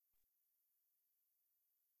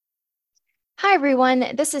Hi, everyone.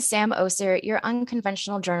 This is Sam Oser, your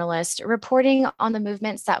unconventional journalist, reporting on the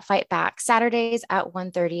movements that fight back Saturdays at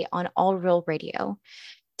 1:30 on All Real Radio.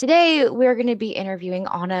 Today, we're going to be interviewing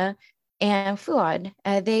Anna and Fuad.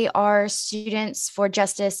 They are students for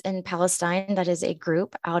justice in Palestine. That is a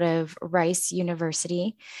group out of Rice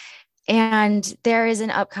University. And there is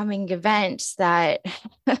an upcoming event that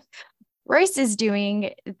Rice is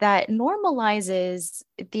doing that normalizes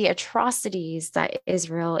the atrocities that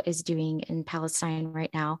Israel is doing in Palestine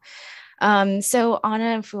right now. So, Anna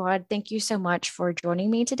and Fuad, thank you so much for joining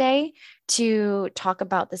me today to talk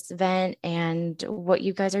about this event and what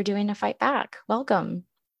you guys are doing to fight back. Welcome.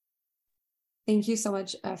 Thank you so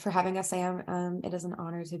much for having us, Sam. It is an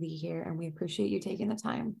honor to be here, and we appreciate you taking the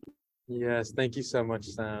time. Yes, thank you so much,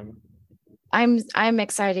 Sam. I'm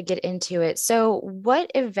excited to get into it. So,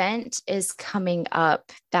 what event is coming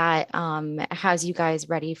up that has you guys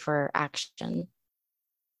ready for action?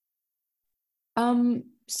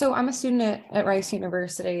 So I'm a student at Rice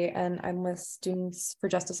University, and I'm with Students for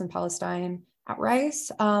Justice in Palestine at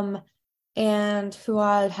Rice. And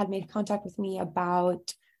Fuad had made contact with me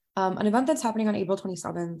about an event that's happening on April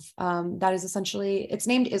 27th. That is it's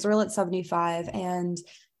named Israel at 75, and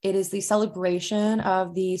it is the celebration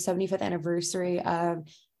of the 75th anniversary of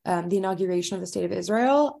the inauguration of the State of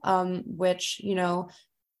Israel, which,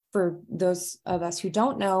 for those of us who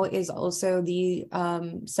don't know, is also the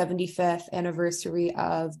 75th anniversary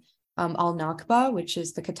of Al-Nakba, which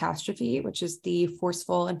is the catastrophe, which is the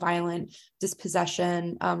forceful and violent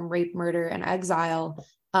dispossession, rape, murder, and exile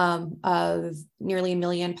of nearly 1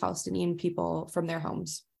 million Palestinian people from their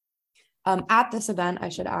homes. At this event, I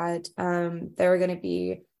should add, there are going to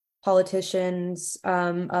be politicians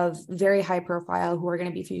of very high profile who are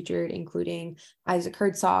going to be featured, including Isaac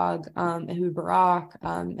Herzog, Ehud Barak,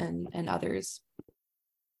 and others.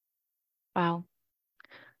 Wow.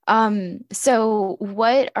 So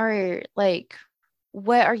what are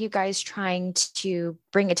you guys trying to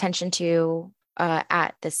bring attention to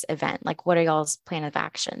at this event? Like, what are y'all's plan of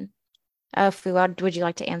action? Fuad, would you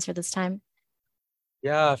like to answer this time?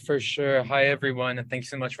 Yeah, for sure. Hi, everyone, and thanks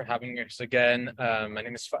so much for having us again. My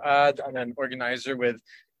name is Faad. I'm an organizer with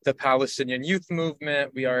the Palestinian Youth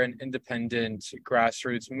Movement. We are an independent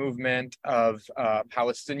grassroots movement of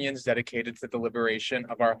Palestinians dedicated to the liberation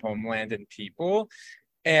of our homeland and people.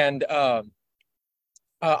 And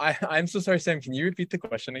I'm so sorry, Sam. Can you repeat the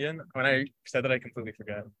question again? When I said that, I completely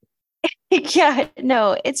forgot. Yeah,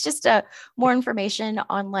 no, it's just more information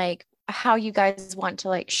on like how you guys want to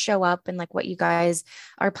like show up and like what you guys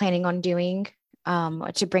are planning on doing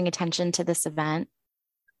to bring attention to this event.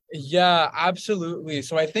 Yeah, absolutely.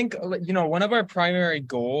 So I think, one of our primary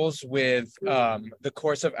goals with the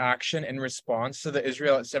course of action in response to the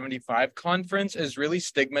Israel at 75 conference is really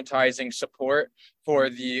stigmatizing support for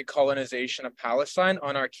the colonization of Palestine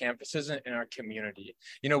on our campuses and in our community.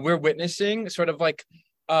 We're witnessing sort of like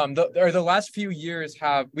the last few years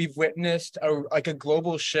we've witnessed a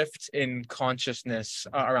global shift in consciousness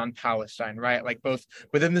around Palestine, right? Like both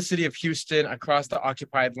within the city of Houston, across the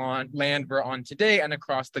occupied land we're on today, and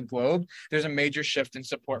across the globe, there's a major shift in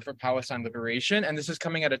support for Palestine liberation. And this is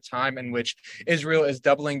coming at a time in which Israel is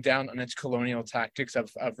doubling down on its colonial tactics of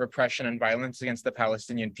repression and violence against the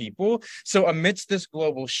Palestinian people. So amidst this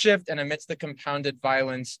global shift and amidst the compounded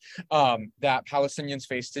violence that Palestinians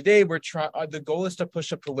face today, the goal is to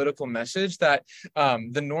push a political message that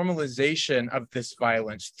the normalization of this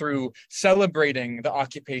violence through celebrating the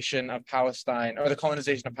occupation of Palestine or the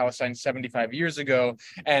colonization of Palestine 75 years ago,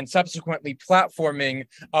 and subsequently platforming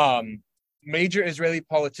major Israeli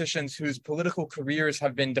politicians whose political careers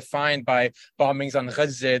have been defined by bombings on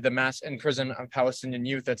Gaza, the mass imprisonment of Palestinian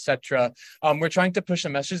youth, etc. We're trying to push a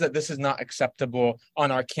message that this is not acceptable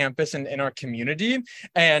on our campus and in our community.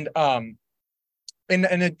 And in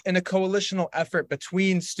a coalitional effort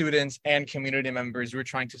between students and community members, we're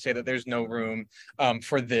trying to say that there's no room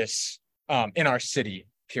for this in our city,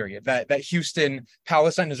 period. That Houston,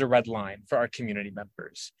 Palestine is a red line for our community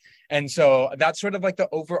members. And so that's sort of like the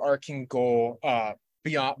overarching goal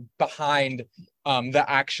behind the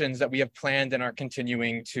actions that we have planned and are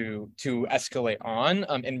continuing to escalate on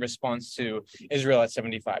in response to Israel at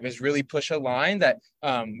 75, is really push a line that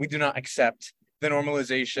we do not accept the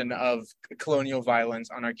normalization of colonial violence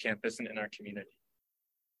on our campus and in our community.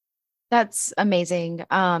 That's amazing.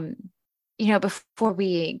 Before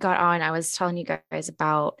we got on, I was telling you guys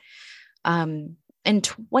about in I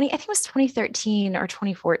think it was 2013 or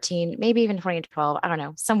 2014, maybe even 2012, I don't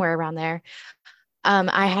know, somewhere around there.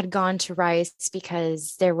 I had gone to Rice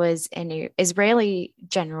because there was an Israeli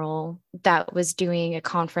general that was doing a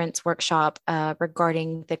conference workshop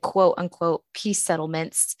regarding the quote unquote peace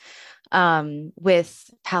settlements with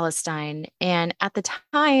Palestine. And at the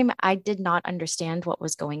time, I did not understand what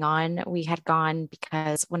was going on. We had gone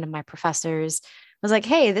because one of my professors was like,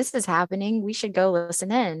 hey, this is happening. We should go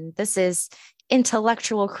listen in. This is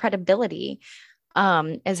intellectual credibility,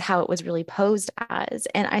 is how it was really posed as.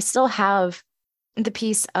 And I still have the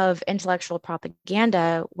piece of intellectual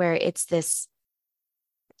propaganda where it's this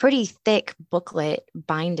pretty thick booklet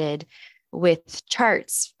binded with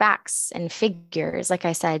charts, facts, and figures. Like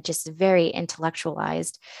I said, just very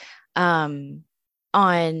intellectualized on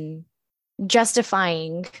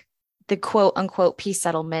justifying the quote unquote peace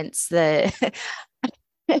settlements, the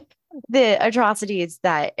the atrocities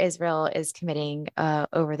that Israel is committing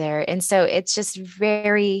over there. And so it's just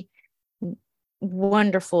very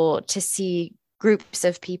wonderful to see groups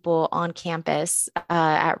of people on campus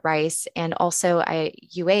at Rice and also at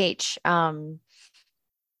UH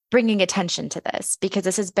bringing attention to this, because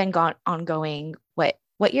this has been ongoing.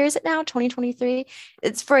 What year is it now? 2023?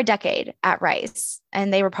 It's for a decade at Rice,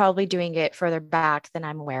 and they were probably doing it further back than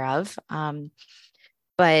I'm aware of.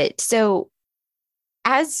 But so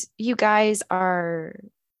as you guys are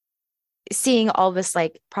seeing all this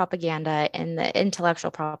like propaganda and the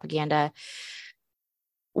intellectual propaganda,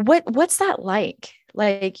 what's that like?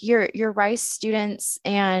 Like your Rice students,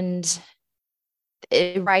 and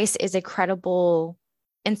Rice is a credible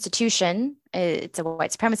institution. It's a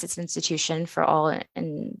white supremacist institution for all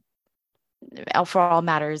and for all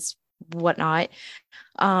matters, whatnot.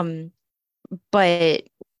 But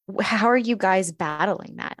how are you guys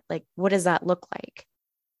battling that? Like, what does that look like?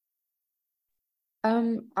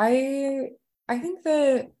 I think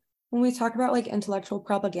that when we talk about like intellectual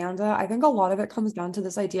propaganda, I think a lot of it comes down to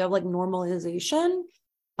this idea of like normalization.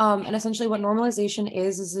 And essentially what normalization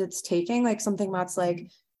is it's taking like something that's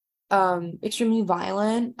like extremely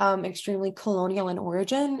violent, extremely colonial in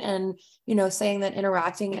origin, and saying that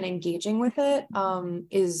interacting and engaging with it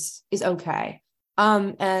is okay.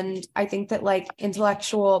 And I think that like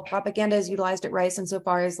intellectual propaganda is utilized at Rice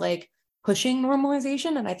insofar as like pushing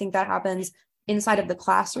normalization, and I think that happens inside of the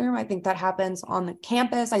classroom. I think that happens on the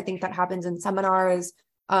campus. I think that happens in seminars,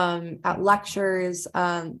 at lectures,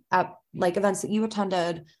 at like events that you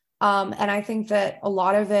attended. And I think that a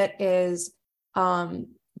lot of it is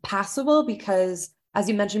passable because, as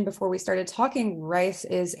you mentioned before we started talking, Rice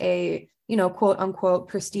is a, quote unquote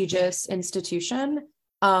prestigious institution.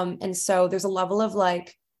 And so there's a level of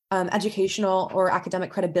like educational or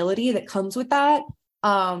academic credibility that comes with that.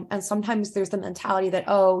 And sometimes there's the mentality that,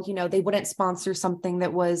 they wouldn't sponsor something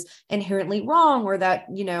that was inherently wrong, or that,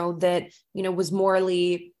 was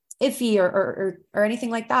morally iffy or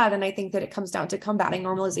anything like that. And I think that it comes down to combating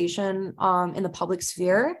normalization in the public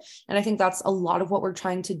sphere. And I think that's a lot of what we're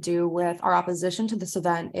trying to do with our opposition to this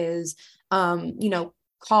event is,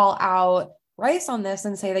 call out Rice on this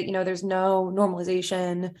and say that, there's no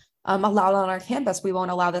normalization allowed on our campus. We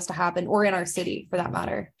won't allow this to happen, or in our city for that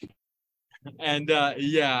matter. And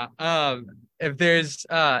if there's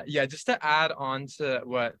just to add on to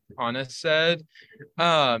what Anna said,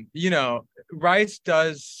 Rice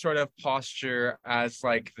does sort of posture as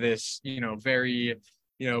like this, very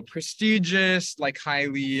prestigious, like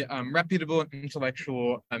highly reputable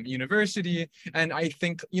intellectual university. And I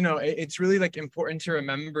think it's really like important to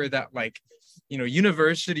remember that like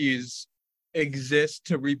universities exist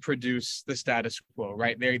to reproduce the status quo,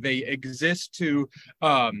 right? They exist to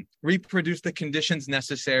reproduce the conditions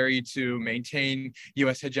necessary to maintain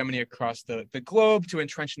U.S. hegemony across the globe, to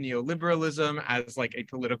entrench neoliberalism as like a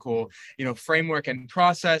political, framework and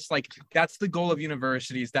process. Like that's the goal of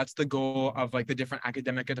universities. That's the goal of like the different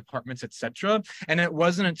academic departments, etc. And it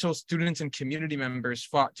wasn't until students and community members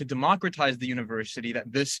fought to democratize the university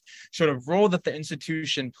that this sort of role that the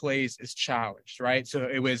institution plays is challenged, right? So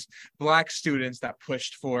it was Black students that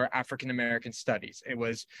pushed for African-American studies. It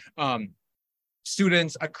was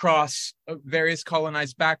students across various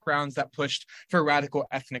colonized backgrounds that pushed for radical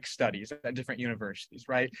ethnic studies at different universities,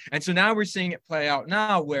 right? And so now we're seeing it play out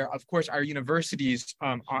now where, of course, our universities,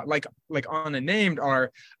 are, like Anna named,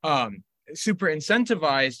 are super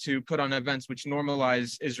incentivized to put on events which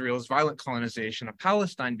normalize Israel's violent colonization of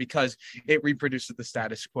Palestine because it reproduces the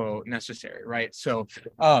status quo necessary, right? So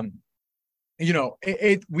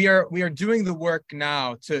we are doing the work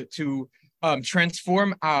now to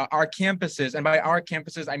transform our campuses, and by our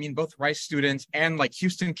campuses I mean both Rice students and like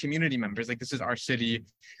Houston community members. Like this is our city.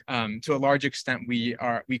 To a large extent, we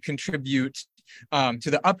contribute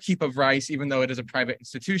to the upkeep of Rice, even though it is a private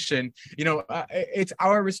institution, it's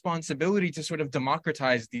our responsibility to sort of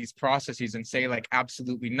democratize these processes and say, like,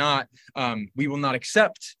 absolutely not. We will not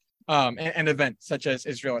accept an event such as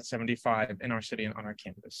Israel at 75 in our city and on our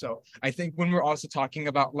campus. So I think when we're also talking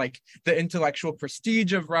about like the intellectual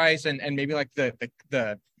prestige of Rice and maybe like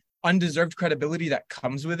the undeserved credibility that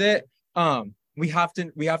comes with it, we have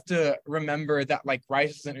to remember that like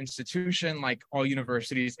Rice is an institution, like all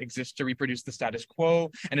universities exist to reproduce the status quo,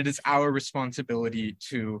 and it is our responsibility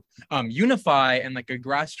to unify and like a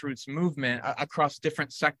grassroots movement across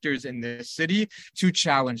different sectors in this city to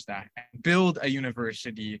challenge that and build a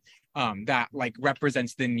university that like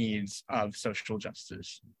represents the needs of social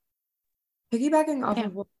justice. Piggybacking off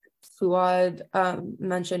of what Fuad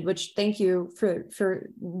mentioned, which thank you for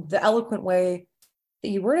the eloquent way that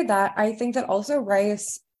you worded that. I think that also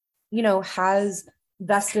Rice, has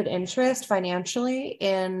vested interest financially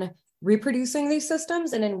in reproducing these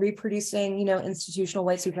systems and in reproducing, institutional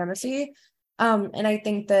white supremacy. And I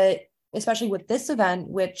think that especially with this event,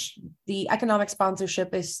 which the economic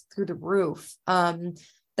sponsorship is through the roof,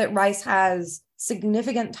 that Rice has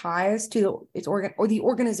significant ties to the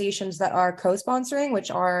organizations that are co-sponsoring, which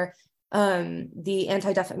are the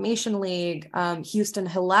Anti-Defamation League, Houston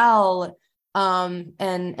Hillel,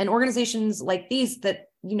 and organizations like these that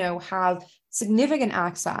have significant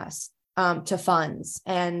access to funds.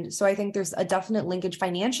 And so I think there's a definite linkage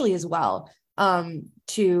financially as well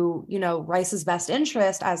to Rice's best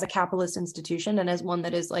interest as a capitalist institution and as one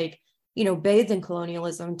that is like bathed in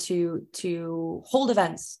colonialism to hold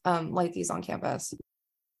events like these on campus.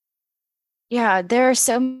 Yeah, there are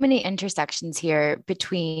so many intersections here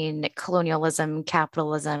between colonialism,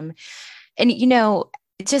 capitalism, and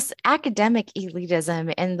just academic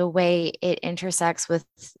elitism and the way it intersects with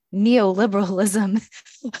neoliberalism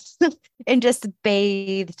and just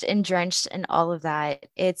bathed and drenched in all of that.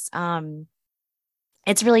 It's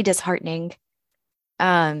really disheartening.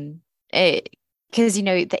 Because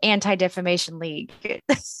the Anti-Defamation League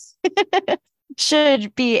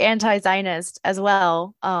should be anti-Zionist as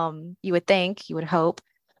well. You would think, you would hope.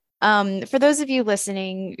 For those of you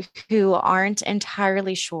listening who aren't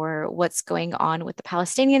entirely sure what's going on with the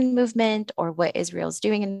Palestinian movement or what Israel's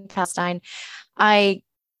doing in Palestine, I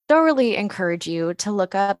thoroughly encourage you to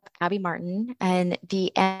look up Abby Martin and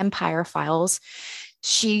the Empire Files.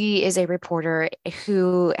 She is a reporter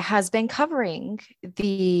who has been covering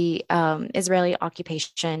the Israeli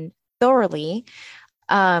occupation thoroughly,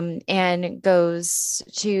 and goes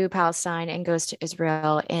to Palestine and goes to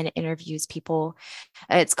Israel and interviews people.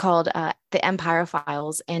 It's called The Empire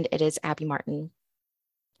Files, and it is Abby Martin.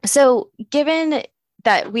 So given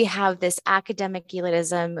that we have this academic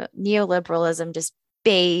elitism, neoliberalism just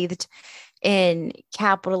bathed in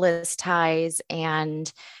capitalist ties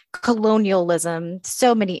and colonialism,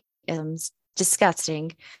 so many isms,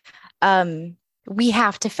 disgusting, we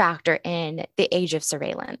have to factor in the age of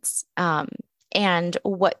surveillance. And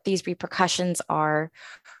what these repercussions are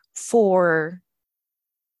for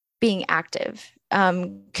being active.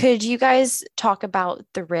 Could you guys talk about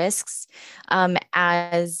the risks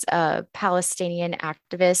as Palestinian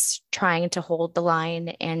activists trying to hold the line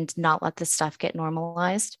and not let this stuff get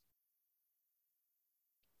normalized?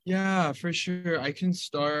 Yeah, for sure. I can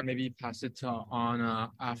start, maybe pass it to Anna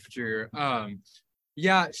after.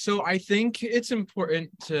 Yeah, so I think it's important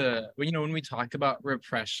to, when we talk about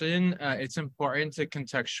repression, it's important to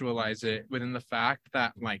contextualize it within the fact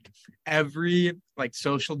that like every like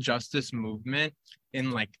social justice movement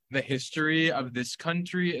in like the history of this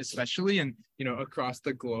country, especially and across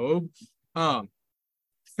the globe,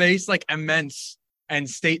 face like immense and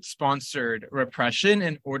state-sponsored repression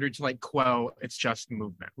in order to like quell its just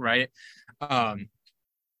movement, right?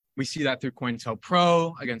 We see that through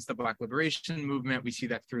COINTELPRO against the Black Liberation Movement. We see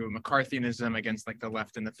that through McCarthyism against like the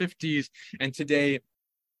left in the 50s. And today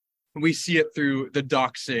we see it through the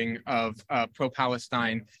doxing of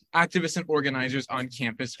pro-Palestine activists and organizers on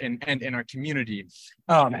campus and in our community.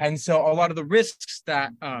 And so a lot of the risks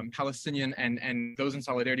that Palestinian and those in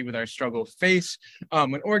solidarity with our struggle face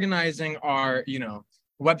when organizing are,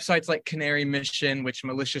 websites like Canary Mission, which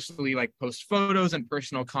maliciously like post photos and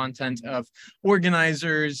personal content of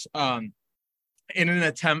organizers in an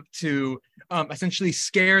attempt to essentially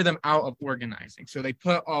scare them out of organizing. So they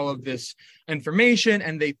put all of this information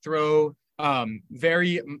and they throw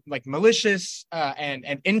very like malicious and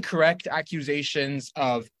incorrect accusations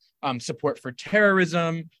of support for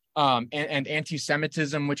terrorism, and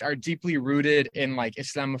anti-Semitism, which are deeply rooted in like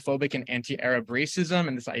Islamophobic and anti-Arab racism,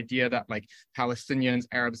 and this idea that like Palestinians,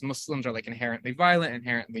 Arabs, Muslims are like inherently violent,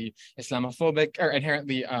 inherently Islamophobic, or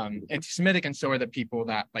inherently anti-Semitic, and so are the people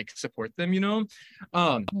that like support them,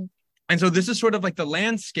 and so this is sort of like the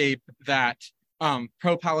landscape that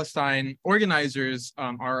pro-Palestine organizers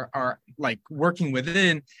are like working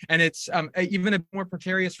within, and it's even a bit more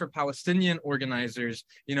precarious for Palestinian organizers.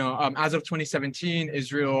 As of 2017,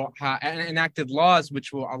 Israel enacted laws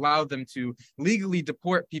which will allow them to legally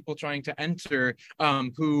deport people trying to enter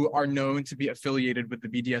who are known to be affiliated with the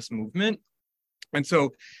BDS movement. And so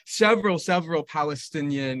several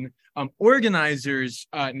Palestinian organizers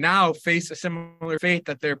now face a similar fate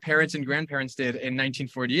that their parents and grandparents did in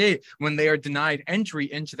 1948 when they are denied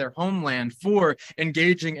entry into their homeland for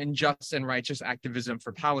engaging in just and righteous activism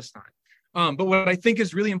for Palestine. But what I think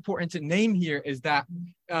is really important to name here is that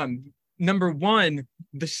number one,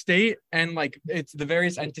 the state and like it's the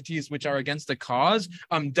various entities which are against the cause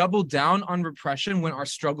double down on repression when our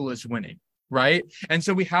struggle is winning. Right. And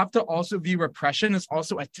so we have to also view repression as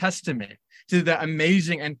also a testament to the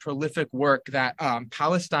amazing and prolific work that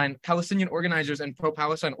Palestinian organizers and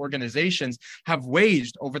pro-Palestine organizations have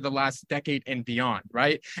waged over the last decade and beyond.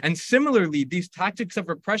 Right. And similarly, these tactics of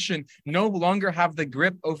repression no longer have the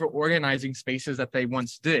grip over organizing spaces that they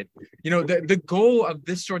once did. The goal of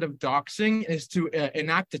this sort of doxing is to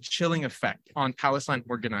enact a chilling effect on Palestine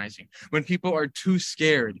organizing when people are too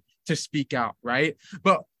scared to speak out. Right.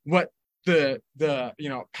 But what the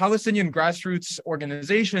Palestinian grassroots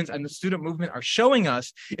organizations and the student movement are showing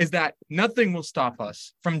us is that nothing will stop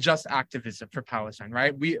us from just activism for Palestine,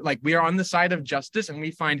 right? We are on the side of justice, and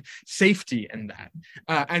we find safety in that.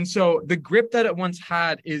 And so the grip that it once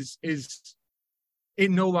had is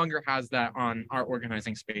it no longer has that on our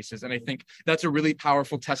organizing spaces. And I think that's a really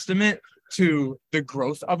powerful testament to the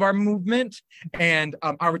growth of our movement and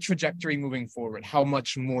our trajectory moving forward, how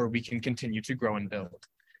much more we can continue to grow and build.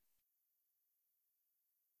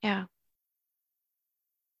 Yeah.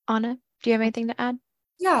 Anna, do you have anything to add?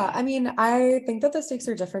 Yeah, I mean, I think that the stakes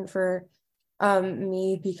are different for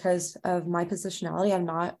me because of my positionality. I'm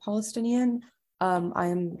not Palestinian.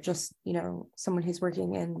 I'm just, someone who's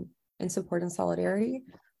working in support and solidarity.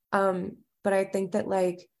 But I think that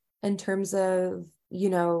like in terms of,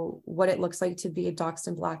 what it looks like to be doxxed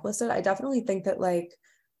and blacklisted, I definitely think that like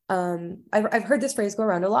I've heard this phrase go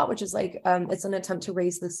around a lot, which is like it's an attempt to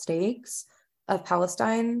raise the stakes of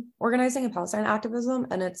Palestine organizing and Palestine activism,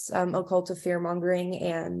 and it's a cult of fear mongering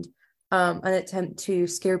and an attempt to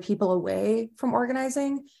scare people away from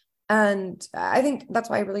organizing. And I think that's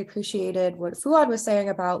why I really appreciated what Fouad was saying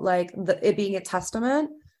about like it being a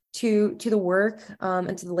testament to the work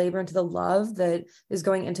and to the labor and to the love that is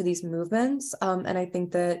going into these movements. And I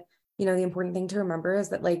think that the important thing to remember is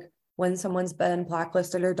that like when someone's been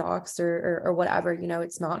blacklisted or doxxed or whatever,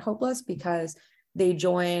 it's not hopeless, because they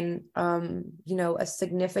join, a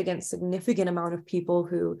significant amount of people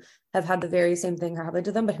who have had the very same thing happen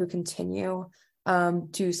to them, but who continue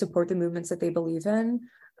to support the movements that they believe in.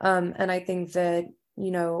 And I think that,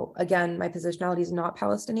 again, my positionality is not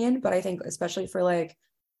Palestinian, but I think especially for like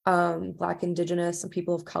Black, Indigenous, and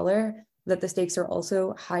people of color, that the stakes are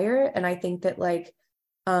also higher. And I think that like,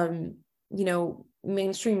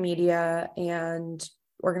 mainstream media and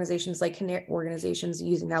organizations like organizations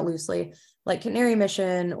using that loosely, like Canary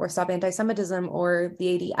Mission or Stop Anti-Semitism or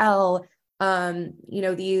the ADL,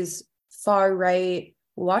 these far right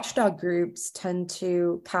watchdog groups tend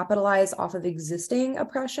to capitalize off of existing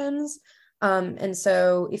oppressions. And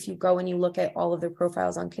so if you go and you look at all of their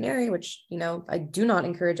profiles on Canary, which, I do not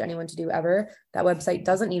encourage anyone to do ever, that website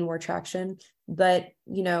doesn't need more traction, but,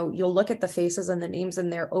 you'll look at the faces and the names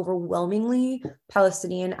and they're overwhelmingly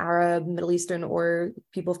Palestinian, Arab, Middle Eastern, or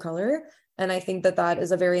people of color. And I think that that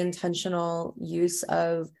is a very intentional use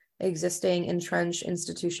of existing entrenched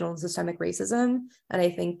institutional and systemic racism. And I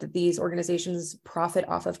think that these organizations profit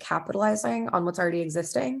off of capitalizing on what's already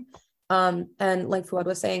existing. And like Fouad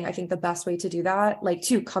was saying, I think the best way to do that, like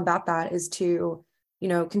to combat that, is to,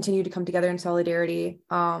 continue to come together in solidarity.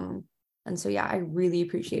 And so, yeah, I really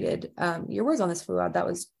appreciated your words on this, Fouad. That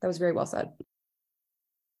was very well said.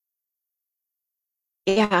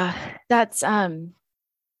 Yeah, that's,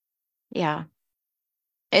 yeah,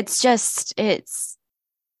 it's just, it's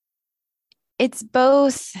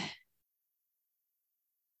both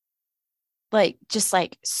like, just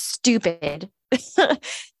like stupid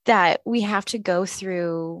that we have to go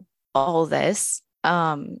through all this.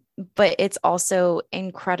 But it's also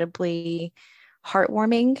incredibly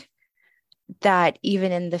heartwarming that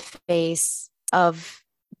even in the face of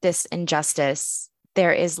this injustice,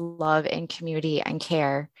 there is love and community and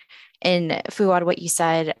care. And Fuad, what you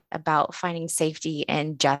said about finding safety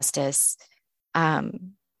and justice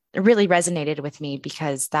really resonated with me,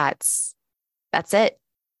 because that's it.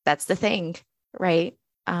 That's the thing, right?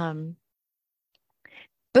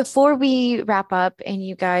 Before we wrap up and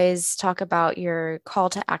you guys talk about your call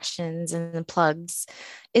to actions and the plugs,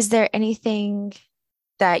 is there anything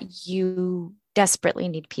that you desperately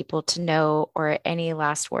need people to know, or any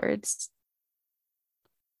last words?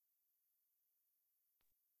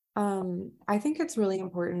 I think it's really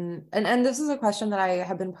important, and this is a question that I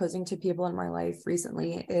have been posing to people in my life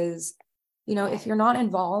recently, is, if you're not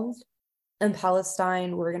involved in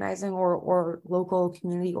Palestine organizing or local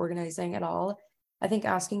community organizing at all, I think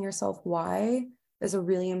asking yourself why is a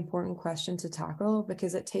really important question to tackle,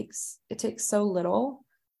 because it takes so little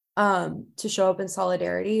to show up in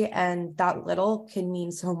solidarity, and that little can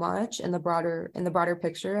mean so much in the broader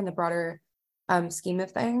picture, in the broader scheme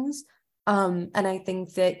of things. And I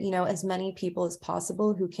think that, as many people as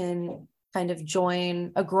possible who can kind of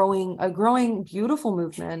join a growing beautiful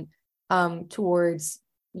movement towards,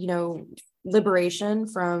 liberation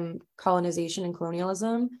from colonization and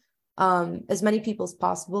colonialism, as many people as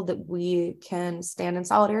possible that we can stand in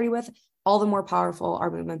solidarity with, all the more powerful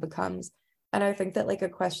our movement becomes. And I think that, like, a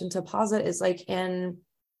question to posit is, like,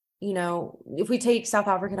 if we take South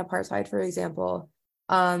African apartheid, for example,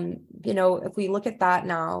 if we look at that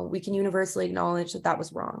now, we can universally acknowledge that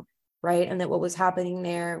was wrong, right? And that what was happening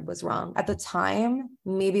there was wrong. At the time,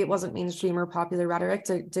 maybe it wasn't mainstream or popular rhetoric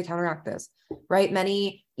to counteract this, right?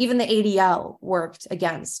 Even the ADL worked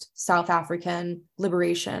against South African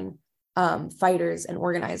liberation fighters and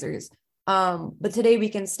organizers. But today we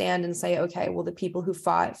can stand and say, okay, well, the people who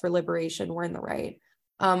fought for liberation were in the right.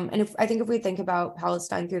 And if we think about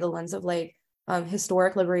Palestine through the lens of, like,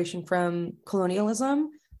 historic liberation from colonialism,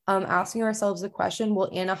 asking ourselves the question, well,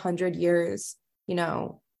 in 100 years,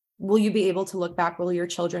 will you be able to look back? Will your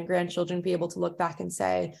children, grandchildren be able to look back and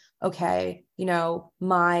say, okay,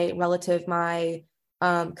 my relative, my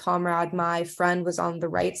comrade, my friend was on the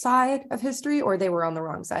right side of history, or they were on the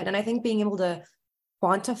wrong side? And I think being able to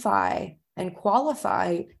quantify and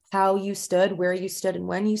qualify how you stood, where you stood, and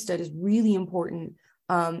when you stood is really important.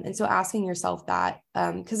 And so asking yourself that,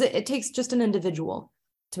 because it takes just an individual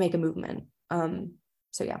to make a movement.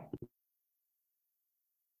 So yeah.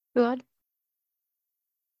 Good.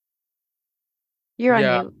 You're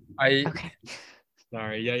on mute. Okay.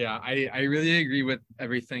 Sorry. Yeah. I really agree with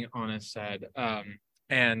everything Anna said.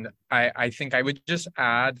 And I think I would just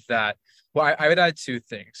add that, well, I would add two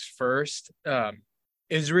things. First,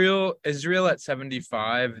 Israel at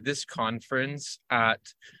 75, this conference at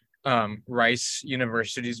Rice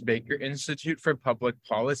University's Baker Institute for Public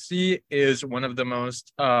Policy is one of the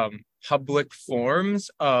most public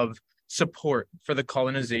forms of support for the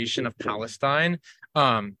colonization of Palestine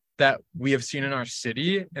that we have seen in our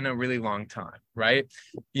city in a really long time, right?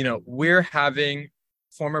 We're having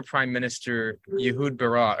former Prime Minister Ehud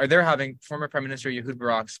Barak, or they're having former Prime Minister Ehud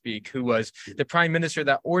Barak speak, who was the Prime Minister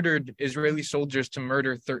that ordered Israeli soldiers to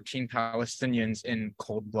murder 13 Palestinians in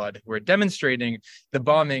cold blood, who were demonstrating the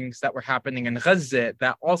bombings that were happening in Gaza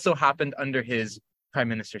that also happened under his prime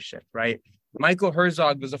ministership, right? Michael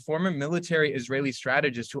Herzog was a former military Israeli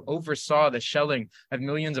strategist who oversaw the shelling of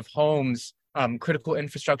millions of homes, critical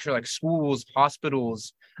infrastructure like schools,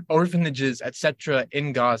 hospitals, orphanages, etc.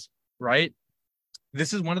 in Gaza, right?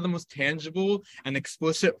 This is one of the most tangible and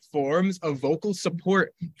explicit forms of vocal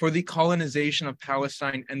support for the colonization of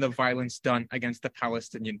Palestine and the violence done against the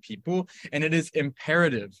Palestinian people. And it is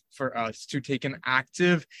imperative for us to take an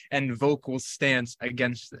active and vocal stance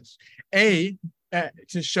against this.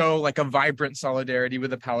 To show, like, a vibrant solidarity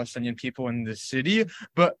with the Palestinian people in the city,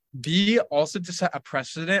 but B, also to set a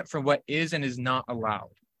precedent for what is and is not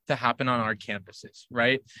allowed to happen on our campuses,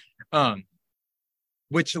 right?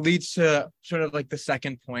 Which leads to sort of like the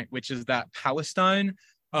second point, which is that Palestine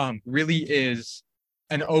really is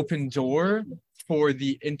an open door for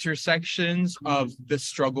the intersections of the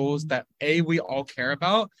struggles that we all care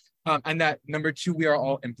about, and that number two, we are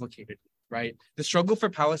all implicated, right? The struggle for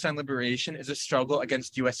Palestine liberation is a struggle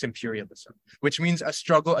against U.S. imperialism, which means a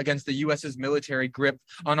struggle against the U.S.'s military grip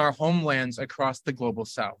on our homelands across the global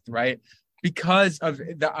South, right? Because of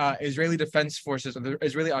the Israeli Defense Forces, or the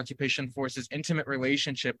Israeli occupation forces' intimate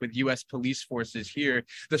relationship with U.S. police forces here,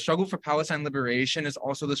 the struggle for Palestine liberation is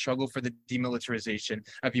also the struggle for the demilitarization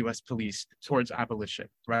of U.S. police towards abolition,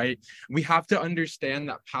 right? We have to understand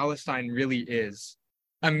that Palestine really is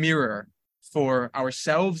a mirror for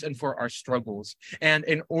ourselves and for our struggles. And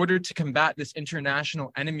in order to combat this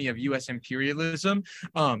international enemy of U.S. imperialism,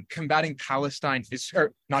 combating Palestine is,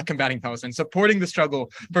 or not combating Palestine, supporting the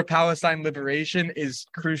struggle for Palestine liberation is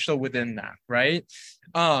crucial within that, right?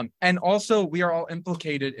 And also, we are all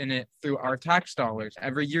implicated in it through our tax dollars.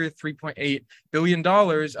 Every year, $3.8 billion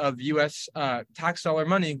of U.S. Tax dollar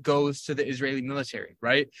money goes to the Israeli military,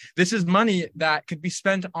 right? This is money that could be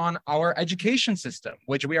spent on our education system,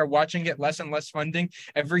 which we are watching get less and less funding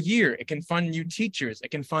every year. It can fund new teachers.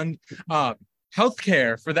 It can fund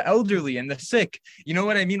healthcare for the elderly and the sick. You know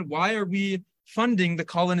what I mean? Why are we funding the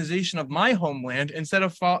colonization of my homeland instead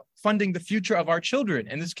of funding the future of our children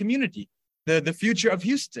in this community, the future of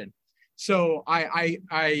Houston? So I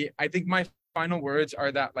think my final words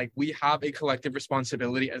are that, like, we have a collective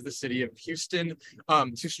responsibility as the city of Houston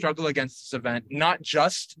to struggle against this event, not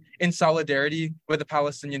just in solidarity with the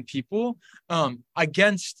Palestinian people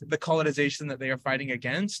against the colonization that they are fighting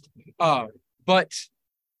against, but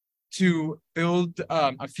to build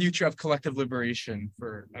a future of collective liberation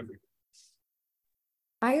for everyone.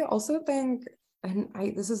 I also think, and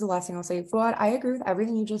this is the last thing I'll say, Fuad, I agree with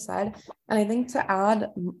everything you just said. And I think to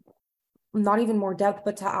add not even more depth,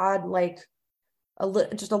 but to add like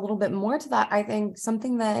just a little bit more to that, I think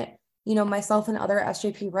something that, you know, myself and other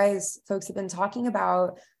SJP Rise folks have been talking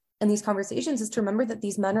about in these conversations is to remember that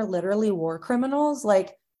these men are literally war criminals,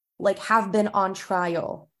 like have been on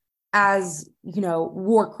trial as, you know,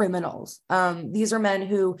 war criminals. These are men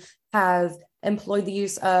who have employed the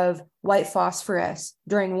use of white phosphorus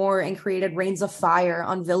during war and created rains of fire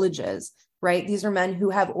on villages, right? These are men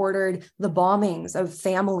who have ordered the bombings of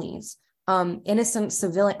families, innocent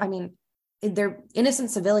civilian. I mean, they're innocent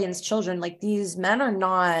civilians, children. Like, these men are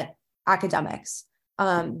not academics.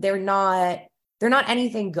 They're not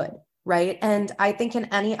anything good, right? And I think in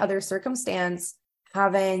any other circumstance,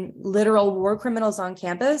 having literal war criminals on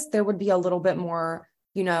campus, there would be a little bit more,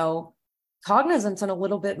 you know, cognizance and a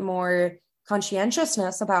little bit more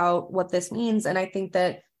conscientiousness about what this means. And I think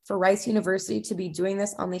that for Rice University to be doing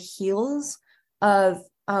this on the heels of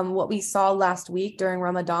what we saw last week during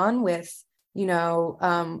Ramadan with, you know,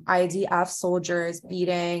 IDF soldiers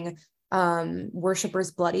beating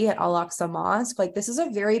worshipers bloody at Al-Aqsa Mosque, like, this is a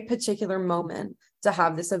very particular moment to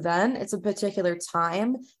have this event. It's a particular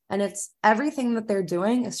time, and it's everything that they're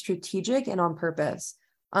doing is strategic and on purpose.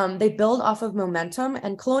 They build off of momentum,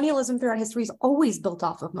 and colonialism throughout history is always built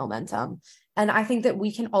off of momentum. And I think that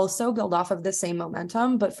we can also build off of the same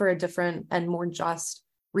momentum, but for a different and more just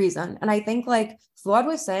reason. And I think, like Fuad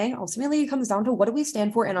was saying, ultimately it comes down to, what do we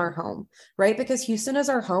stand for in our home, right? Because Houston is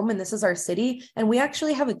our home and this is our city, and we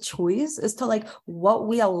actually have a choice as to like what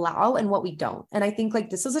we allow and what we don't. And I think like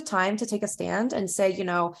this is a time to take a stand and say, you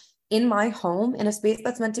know, in my home, in a space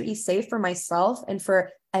that's meant to be safe for myself and for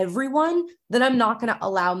everyone, then I'm not going to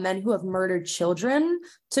allow men who have murdered children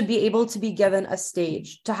to be able to be given a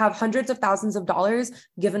stage, to have hundreds of thousands of dollars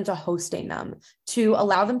given to hosting them, to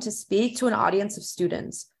allow them to speak to an audience of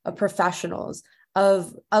students, of professionals,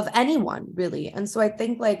 of anyone really. And so I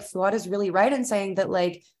think like Fuad is really right in saying that,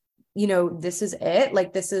 like, you know, this is it.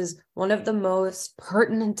 Like, this is one of the most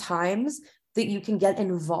pertinent times that you can get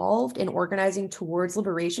involved in organizing towards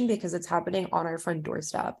liberation, because it's happening on our front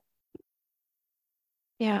doorstep.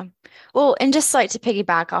 Yeah. Well, and just like to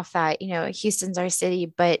piggyback off that, you know, Houston's our city,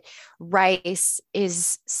 but Rice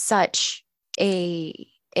is such a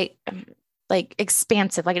like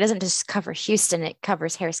expansive, like it doesn't just cover Houston, it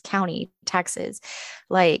covers Harris County, Texas.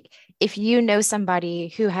 Like, if you know somebody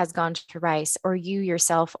who has gone to Rice, or you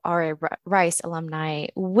yourself are a Rice alumni,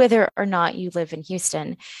 whether or not you live in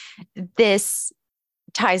Houston, this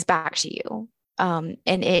ties back to you. And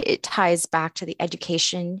it ties back to the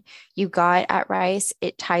education you got at Rice.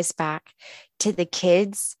 It ties back to the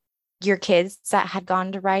kids, your kids that had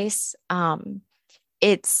gone to Rice.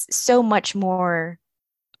 It's so much more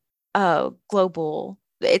global.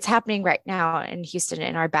 It's happening right now in Houston,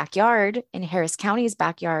 in our backyard, in Harris County's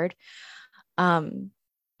backyard.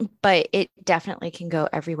 But it definitely can go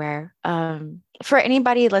everywhere. For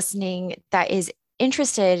anybody listening that is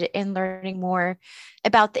interested in learning more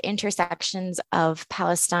about the intersections of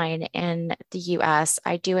Palestine and the US,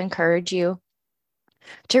 I do encourage you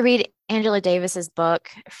to read Angela Davis's book,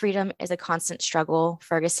 Freedom is a Constant Struggle,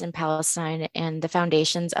 Ferguson, Palestine, and the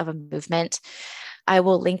Foundations of a Movement. I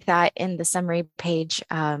will link that in the summary page.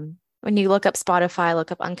 When you look up Spotify,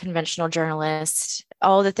 look up Unconventional Journalist,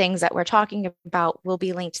 all the things that we're talking about will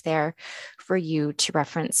be linked there for you to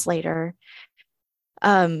reference later.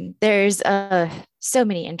 There's so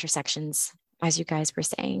many intersections, as you guys were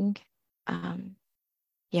saying.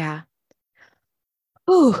 Yeah.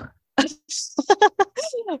 Ooh.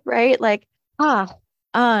 right? Like, ah,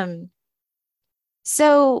 um,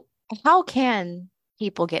 so how can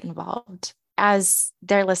people get involved as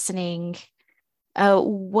they're listening?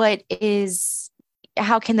 What is,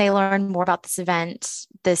 how can they learn more about this event,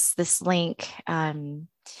 this link?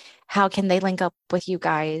 How can they link up with you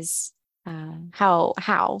guys? How?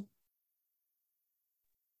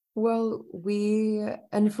 Well,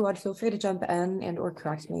 and Fuad, feel free to jump in and or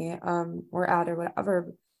correct me, or add or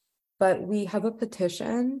whatever, but we have a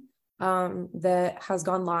petition that has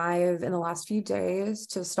gone live in the last few days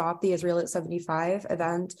to stop the Israel at 75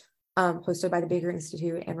 event hosted by the Baker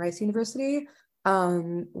Institute and Rice University.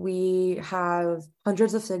 We have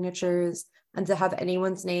hundreds of signatures, and to have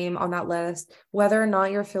anyone's name on that list, whether or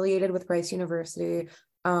not you're affiliated with Rice University,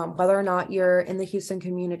 whether or not you're in the Houston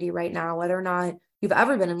community right now, whether or not you've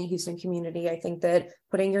ever been in the Houston community, I think that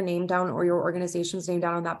putting your name down or your organization's name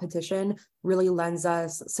down on that petition really lends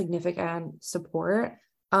us significant support.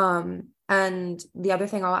 And the other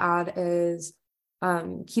thing I'll add is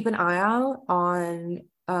keep an eye out on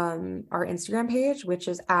our Instagram page, which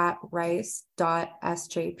is at rice.sjp.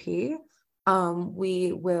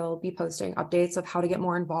 We will be posting updates of how to get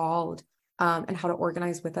more involved and how to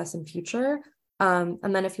organize with us in future.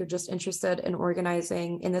 And then if you're just interested in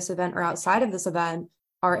organizing in this event or outside of this event,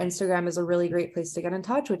 our Instagram is a really great place to get in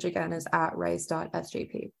touch, which again is at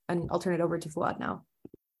rice.sjp. And I'll turn it over to Fuad now.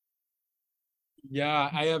 Yeah,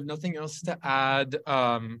 I have nothing else to add.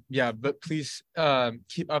 Yeah, but please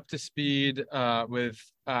keep up to speed with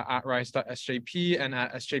at rice.sjp and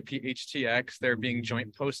at sjphtx. They're being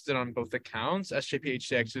joint posted on both accounts.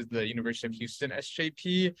 sjphtx is the University of Houston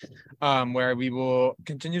SJP, where we will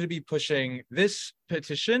continue to be pushing this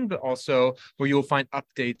petition, but also where you will find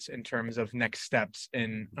updates in terms of next steps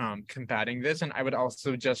in combating this. And I would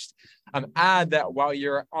also just add that while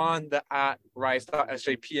you're on the at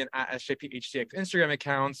rice.sjp and at sjphtx Instagram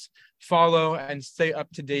accounts, follow and stay up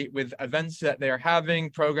to date with events that they are having,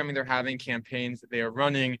 programming they're having, campaigns that they are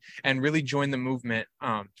running, and really join the movement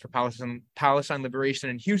for Palestine liberation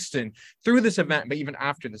in Houston through this event, but even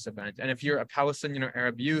after this event. And if you're a Palestinian or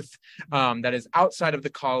Arab youth that is outside of the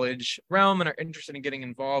college realm and are interested in getting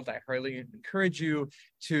involved, I highly encourage you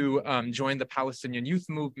to join the Palestinian youth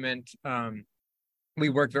movement. We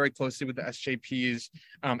work very closely with the SJPs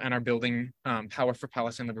and are building power for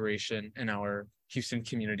Palestine liberation in our Houston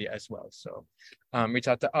community as well. So reach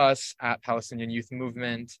out to us at Palestinian Youth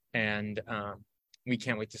Movement, and we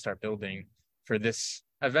can't wait to start building for this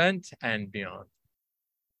event and beyond.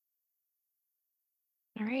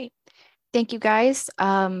 All right. Thank you, guys.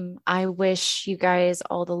 I wish you guys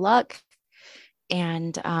all the luck,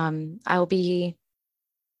 and I'll be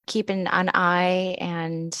keeping an eye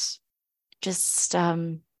and just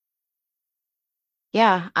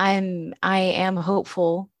yeah, I am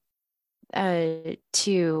hopeful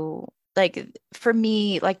to, like, for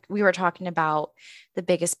me, like we were talking about, the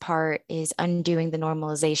biggest part is undoing the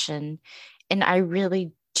normalization. And I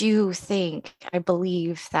really do think, I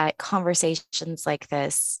believe that conversations like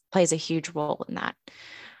this plays a huge role in that.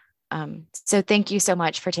 So thank you so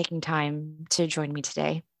much for taking time to join me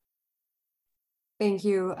today. Thank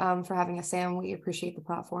you for having us, Sam. We appreciate the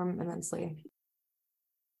platform immensely.